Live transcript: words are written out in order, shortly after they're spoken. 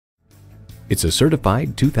It's a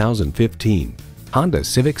certified 2015 Honda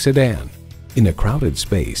Civic sedan. In a crowded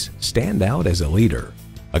space, stand out as a leader.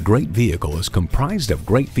 A great vehicle is comprised of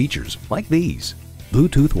great features like these: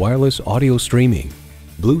 Bluetooth wireless audio streaming,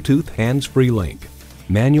 Bluetooth hands-free link,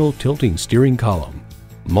 manual tilting steering column,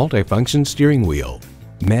 multifunction steering wheel,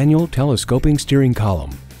 manual telescoping steering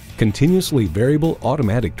column, continuously variable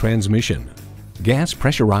automatic transmission, gas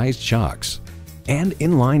pressurized shocks, and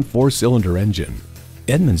inline 4-cylinder engine.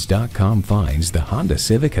 Edmunds.com finds the Honda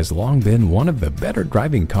Civic has long been one of the better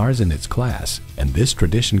driving cars in its class, and this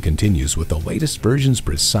tradition continues with the latest version's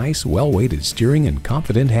precise, well-weighted steering and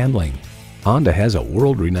confident handling. Honda has a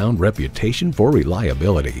world-renowned reputation for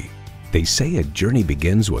reliability. They say a journey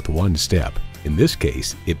begins with one step. In this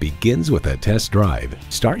case, it begins with a test drive.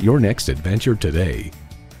 Start your next adventure today.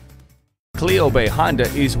 Cleo Bay Honda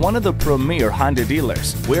is one of the premier Honda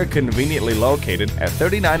dealers. We're conveniently located at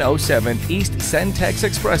 3907 East Centex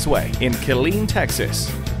Expressway in Killeen, Texas.